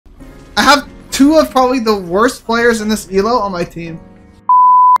I have two of probably the worst players in this elo on my team.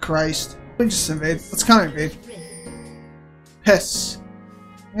 Christ. Let me just invade. Let's counter invade. Piss.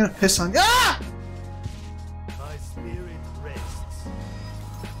 I'm gonna piss on you. Ah! My spirit rests.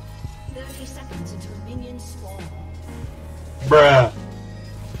 30 seconds until minions spawn. Bruh.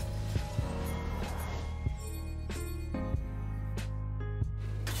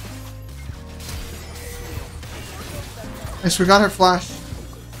 I just forgot her flash.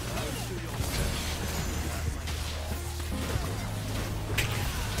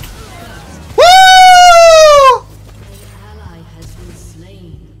 Woo! An ally has been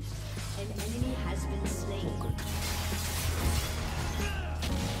slain. An enemy has been slain.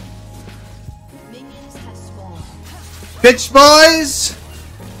 Minions have spawned. Bitch boys!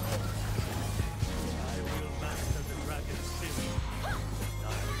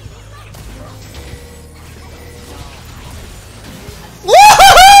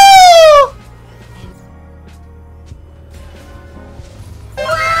 Woohoo!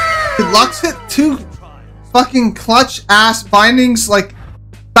 Lux hit two fucking clutch ass bindings like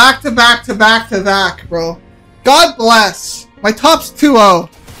back to back to back to back, bro. God bless. My top's 2-0.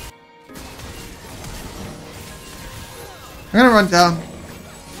 I'm gonna run down.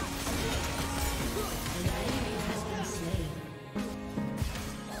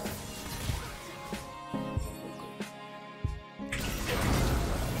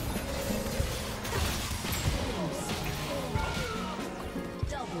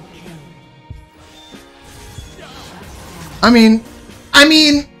 I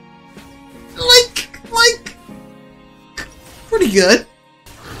mean, like, pretty good.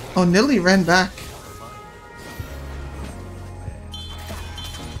 Oh, Nidalee ran back.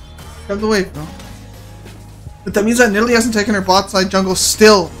 Get the wave, bro. But that means that Nidalee hasn't taken her bot side jungle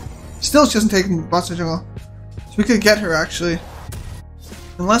still. Still, she hasn't taken bot side jungle. So we could get her, actually.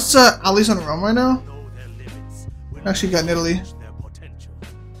 Unless Ali's on a roam right now. Actually got Nidalee.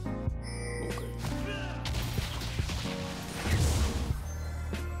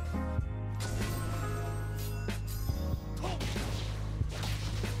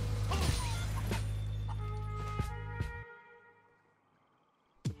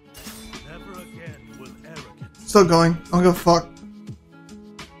 Still going. I don't give a fuck.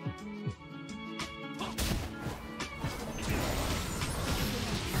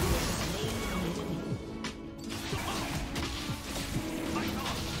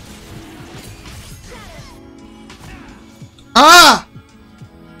 Ah!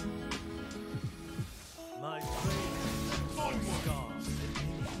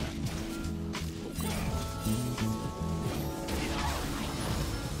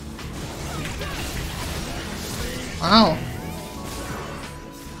 Wow.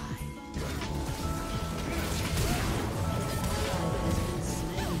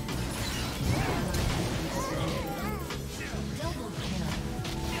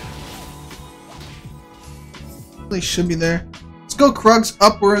 They should be there. Let's go Krugs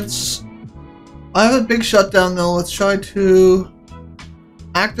upwards. I have a big shutdown though. Let's try to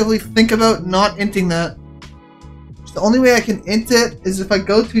actively think about not inting that. The only way I can int it is if I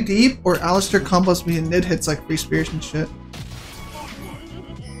go too deep or Alistar combos me and Nid hits like free spears and shit.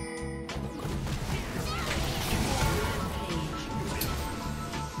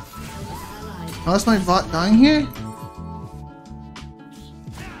 Oh, that's my bot dying here?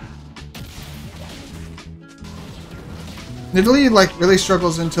 Nidalee like really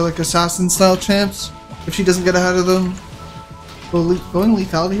struggles into like assassin style champs if she doesn't get ahead of them. But going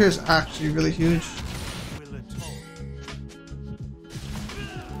lethality here is actually really huge.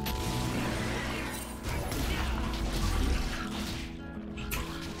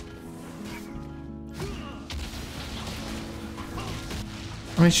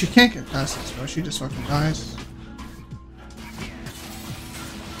 I mean, she can't get past this, bro. She just fucking dies.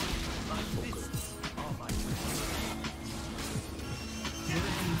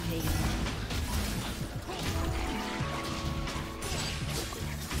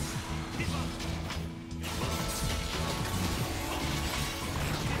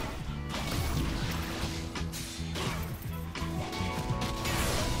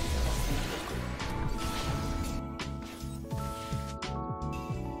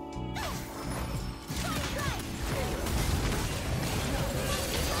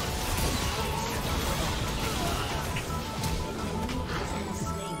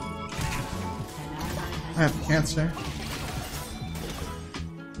 I have cancer. An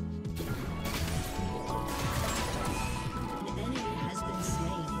enemy has been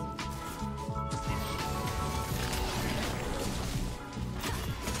slain.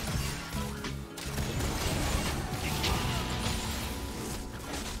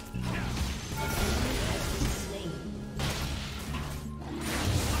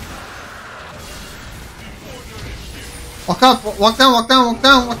 Walk up, walk down, walk down, walk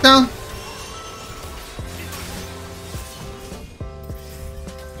down, walk down.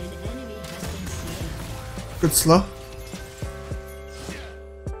 An enemy has been slain. Good slow.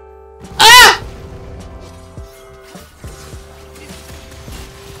 Ah!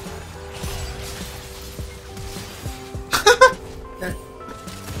 Okay.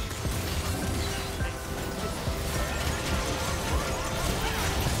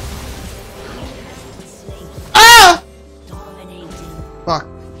 Ah! Dominating. Fuck.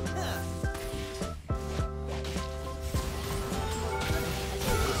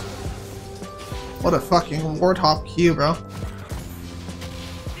 What a fucking warthog Q, bro.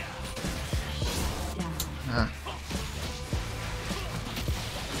 Ah.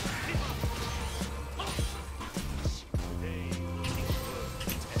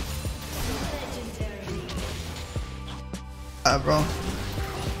 Bro.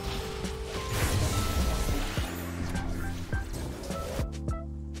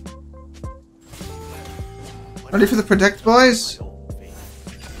 Ready for the protect, boys?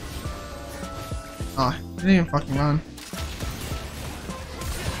 Oh, I didn't even fucking run.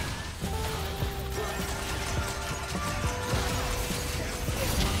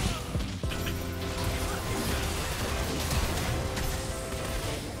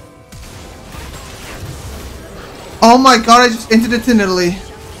 Oh my god, I just entered it in Italy.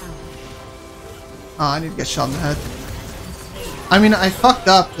 Oh, I need to get shot in the head. I mean, I fucked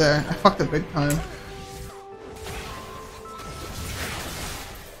up there. I fucked up big time.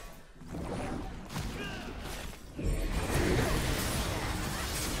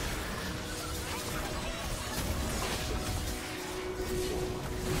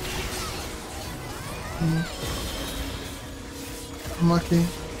 I'm lucky.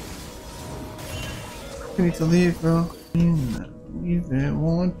 I need to leave, bro. Even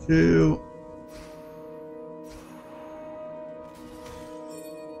want to.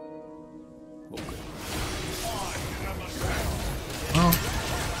 Oh.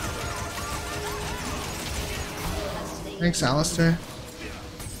 Thanks, Alistair.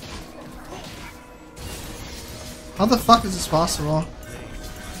 How the fuck is this possible?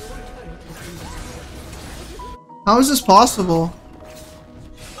 How is this possible?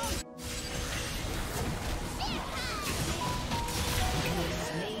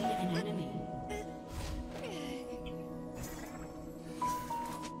 Slain an enemy.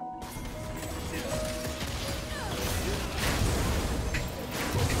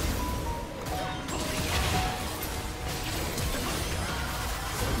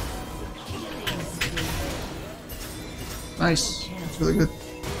 Nice. That's really good.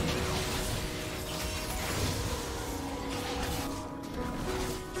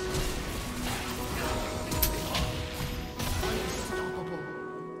 Unstoppable.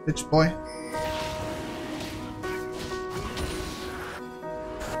 Bitch boy.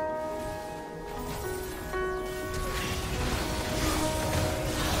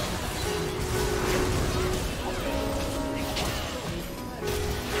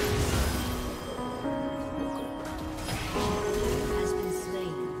 Has been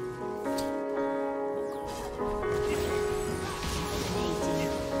slain.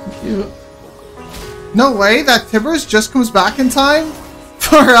 Dominating. No way that Tibbers just comes back in time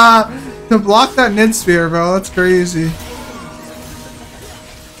for to block that Nid Sphere, bro. That's crazy.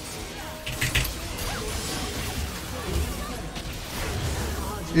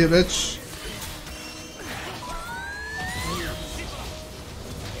 See ya, bitch.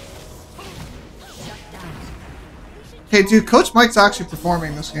 Hey, dude, Coach Mike's actually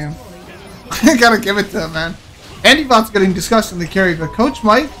performing this game. I gotta give it to him, man. Antibot's getting disgustingly carried, but Coach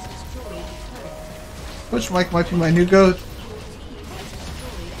Mike might be my new goat.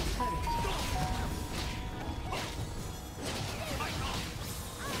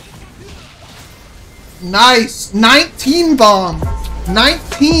 Nice! 19 bomb!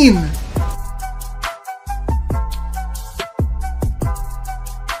 19!